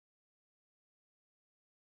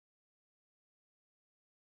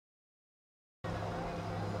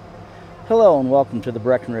Hello and welcome to the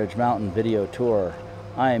Breckenridge Mountain Video Tour.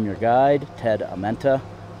 I am your guide, Ted Amenta,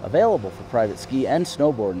 available for private ski and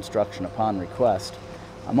snowboard instruction upon request.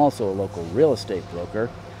 I'm also a local real estate broker,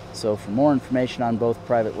 so for more information on both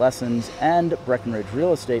private lessons and Breckenridge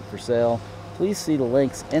real estate for sale, please see the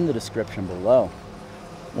links in the description below.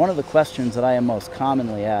 One of the questions that I am most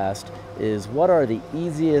commonly asked is what are the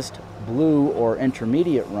easiest blue or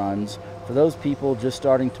intermediate runs for those people just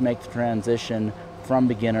starting to make the transition from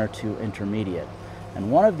beginner to intermediate.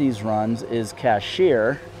 And one of these runs is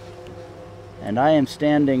Cashier, and I am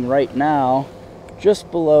standing right now just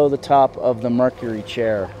below the top of the Mercury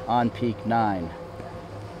chair on Pk9.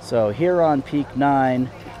 So here on Pk9,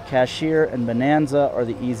 Cashier and Bonanza are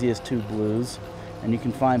the easiest two blues, and you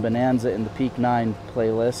can find Bonanza in the Pk9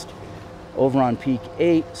 playlist. Over on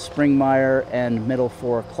Pk8, Springmeier and Middle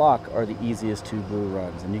 4 o'clock are the easiest two blue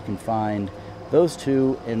runs, and you can find those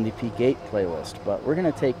two in the Pk8 playlist. But we're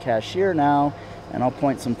going to take Cashier now, and I'll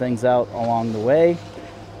point some things out along the way.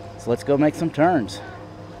 So let's go make some turns.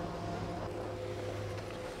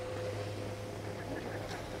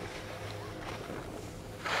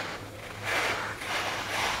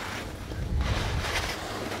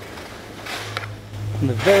 In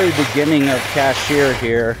the very beginning of Cashier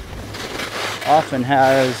here often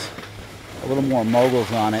has a little more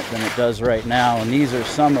moguls on it than it does right now, and these are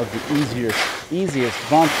some of the easiest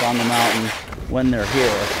bumps on the mountain when they're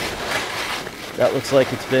here. That looks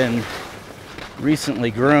like it's been recently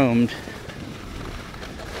groomed.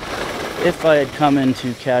 If I had come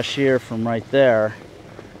into Cashier from right there,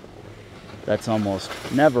 that's almost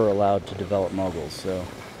never allowed to develop moguls, so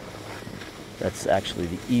that's actually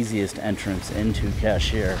the easiest entrance into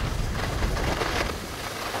Cashier.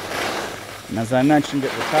 And as I mentioned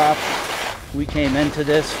at the top, we came into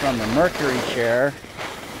this from the Mercury chair,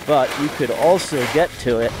 but you could also get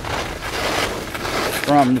to it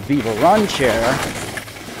from the Beaver Run chair.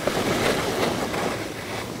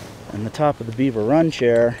 And the top of the Beaver Run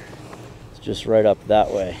chair is just right up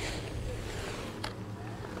that way.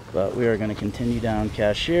 But we are going to continue down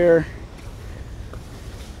Cashier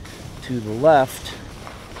to the left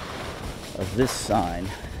of this sign.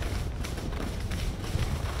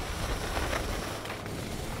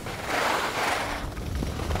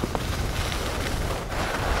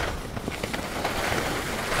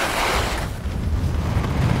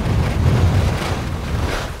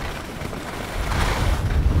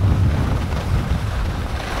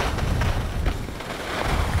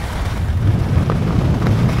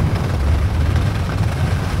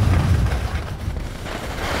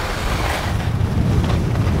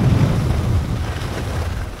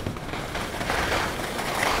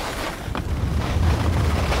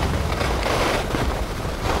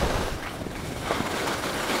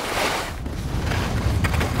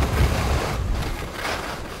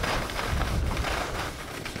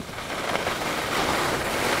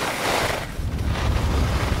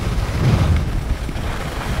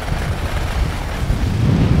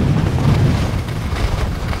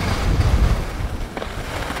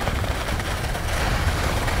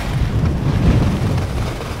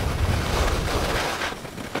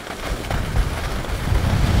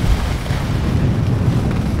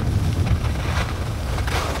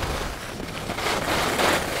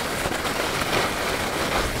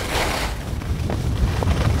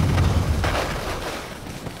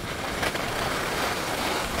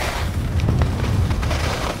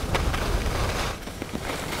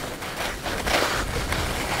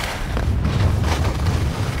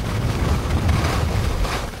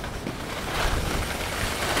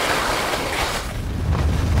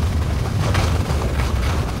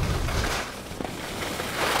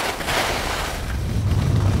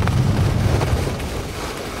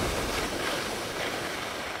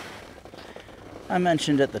 I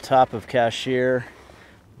mentioned at the top of Cashier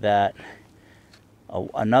that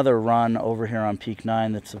another run over here on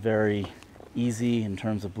Pk9 that's very easy in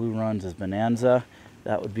terms of blue runs is Bonanza.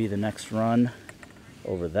 That would be the next run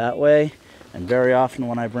over that way. And very often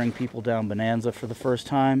when I bring people down Bonanza for the first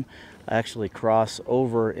time, I actually cross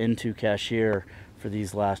over into Cashier for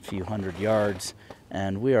these last few hundred yards.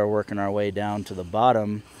 And we are working our way down to the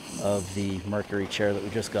bottom of the Mercury chair that we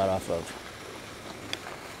just got off of.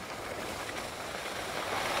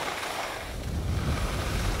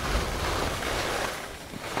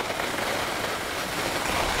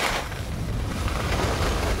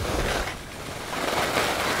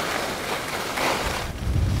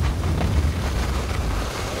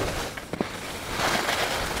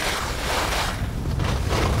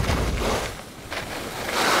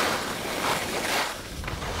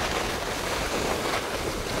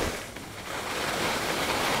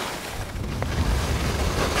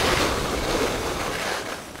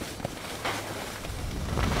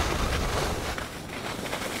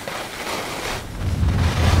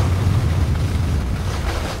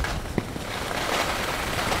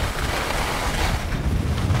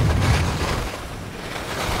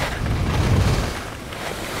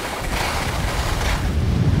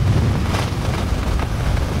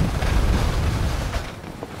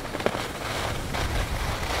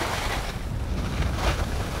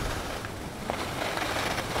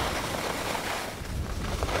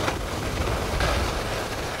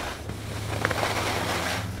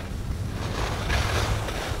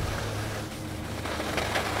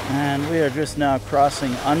 And we are just now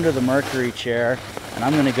crossing under the Mercury chair, and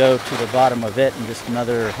I'm going to go to the bottom of it in just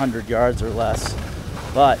another 100 yards or less.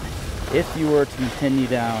 But if you were to continue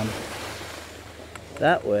down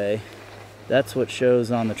that way, that's what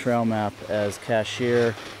shows on the trail map as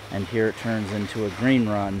Cashier, and here it turns into a green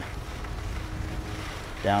run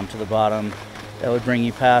down to the bottom. That would bring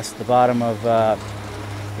you past the bottom of the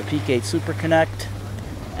Pk9 Super Connect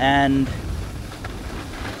and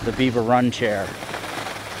the Beaver Run chair.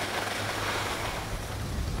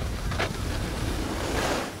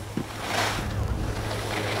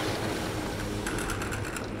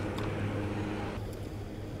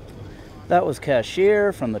 That was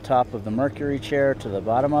Cashier from the top of the Mercury chair to the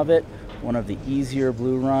bottom of it. One of the easier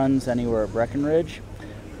blue runs anywhere at Breckenridge.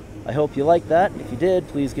 I hope you liked that. If you did,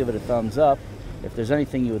 please give it a thumbs up. If there's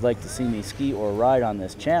anything you would like to see me ski or ride on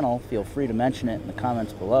this channel, feel free to mention it in the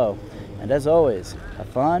comments below. And as always, have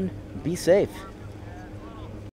fun, be safe.